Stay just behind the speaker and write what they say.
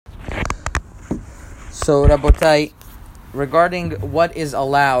So, Rabotai, regarding what is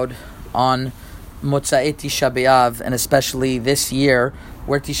allowed on Motzaei Tisha Beav, and especially this year,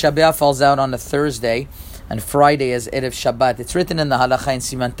 where Tisha Beav falls out on a Thursday, and Friday is erev shabbat, it's written in the Halacha in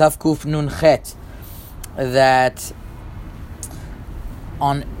Siman Tav Kuf Nun Chet that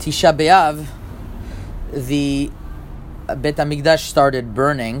on Tisha Beav, the Bet HaMikdash started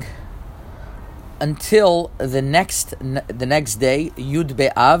burning until the next day, Yud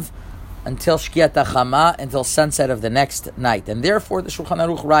Be'av, until Shkiat HaChama, until sunset of the next night. And therefore, the Shulchan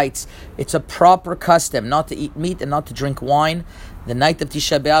Aruch writes, it's a proper custom not to eat meat and not to drink wine the night of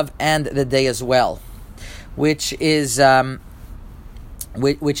Tisha B'Av and the day as well, which is the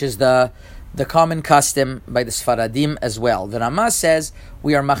common custom by the Sfaradim as well. The Rama says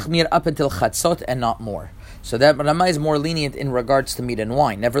we are machmir up until Chatzot and not more. So that Rama is more lenient in regards to meat and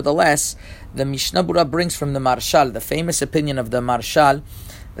wine. Nevertheless, the Mishnah Berurah brings from the Marshal, the famous opinion of the Marshal,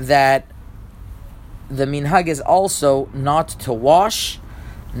 that the minhag is also not to wash,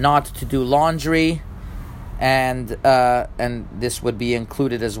 not to do laundry, and this would be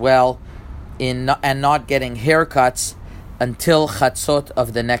included as well in and not getting haircuts until chatzot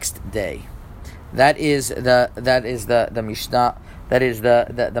of the next day. That is the Mishnah. That is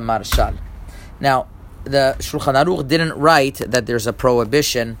the Marshal. Now, the Shulchan Aruch didn't write that there's a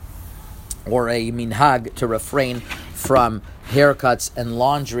prohibition or a minhag to refrain from haircuts and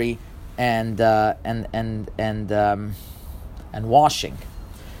laundry and washing.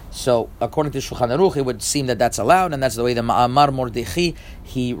 So, according to Shulchan Aruch, it would seem that that's allowed, and that's the way the Ma'amar Mordechi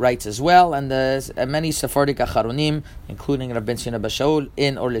he writes as well, and many Sephardic Acharonim, including Rabbi Ben Abba Shaul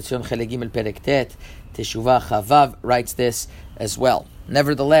in Or Letzion Chelek Gimel Perek Tet Teshuvah Chavav writes this as well.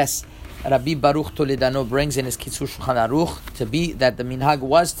 Nevertheless, Rabbi Baruch Toledano brings in his Kitzur Shulchan Aruch to be that the minhag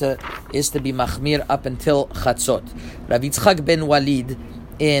is to be machmir up until Chatzot. Rabbi Yitzchak ben Walid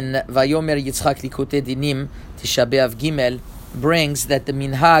in Vayomer Yitzchak Likutei Dinim Tisha B'Av Gimel brings that the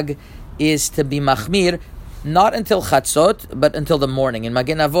minhag is to be machmir not until Chatzot but until the morning. In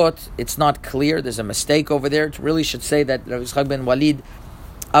Magen Avot it's not clear. There's a mistake over there. It really should say that Rabbi Yitzchak ben Walid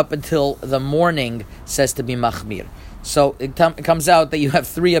up until the morning says to be machmir. So it comes out that you have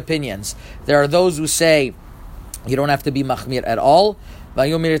three opinions. There are those who say you don't have to be machmir at all.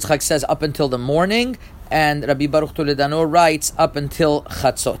 Vayomer Yitzchak says up until the morning, and Rabbi Baruch Toledano writes up until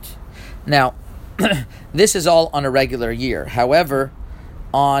Chatzot. Now, this is all on a regular year. However,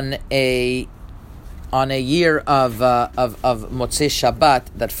 on a year of Motzei Shabbat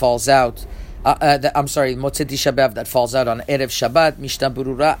that falls out. Motzei Tisha B'Av that falls out on erev Shabbat, Mishnah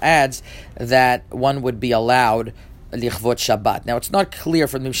Berurah adds that one would be allowed lichvot Shabbat. Now, it's not clear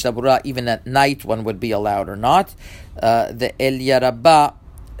from the Mishnah Berurah even at night one would be allowed or not. The Eliyah Rabbah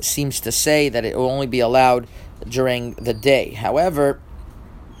seems to say that it will only be allowed during the day. However,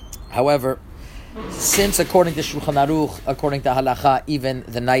 since according to Shulchan Aruch, according to Halacha, even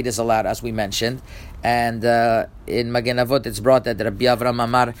the night is allowed, as we mentioned, and in Magen Avot it's brought that Rabbi Avram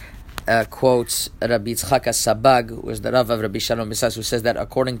Amar quotes Rabbi Yitzchak Sabag, who is the Rav of Rabbi Shalom Misas, who says that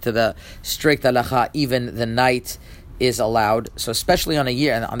according to the strict halacha, even the night is allowed. So especially on a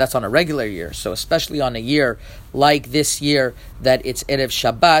year, and that's on a regular year, so especially on a year like this year that it's erev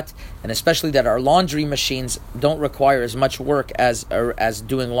Shabbat, and especially that our laundry machines don't require as much work as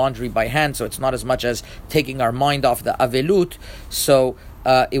doing laundry by hand, so it's not as much as taking our mind off the avelut, so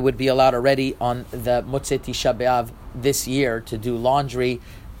it would be allowed already on the Motzei Tisha B'Av this year to do laundry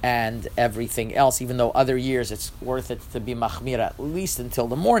and everything else, even though other years it's worth it to be machmir at least until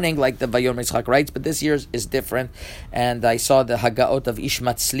the morning, like the Vayomer Yitzchak writes, but this year's is different. And I saw the Hagaot of Ish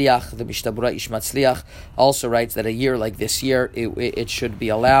Matzliach, the Mishnah Berurah Ish Matzliach, also writes that a year like this year, it should be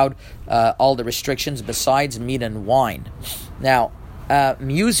allowed all the restrictions besides meat and wine. Now,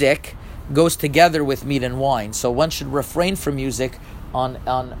 music goes together with meat and wine, so one should refrain from music on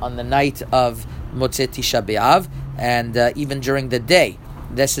the night of Motzei Tisha B'Av, and even during the day.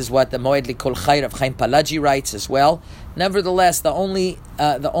 This is what the Moed Likol Chayr of Chaim Palaji writes as well. Nevertheless, the only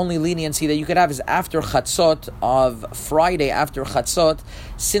leniency that you could have is after Chatzot of Friday, after Chatzot,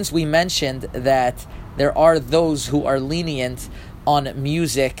 since we mentioned that there are those who are lenient on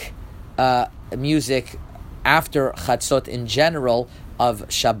music after Chatzot in general of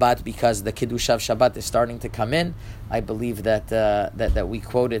Shabbat, because the Kiddush of Shabbat is starting to come in. I believe that we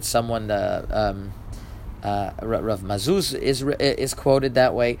quoted someone. Rav Mazuz is quoted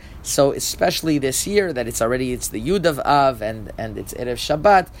that way. So especially this year that it's the Yud of Av and it's erev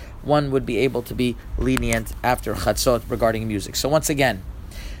Shabbat, one would be able to be lenient after Chatzot regarding music. So once again,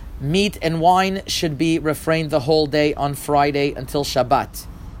 meat and wine should be refrained the whole day on Friday until Shabbat,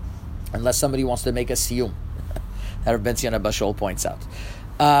 unless somebody wants to make a siyum. That Rabbi Ben Abba Shaul points out.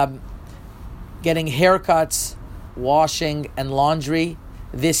 Getting haircuts, washing, and laundry,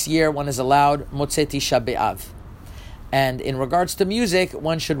 this year one is allowed Motzaei tishea beav. And in regards to music,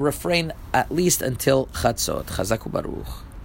 one should refrain at least until Chatzot. Chazak u'baruch.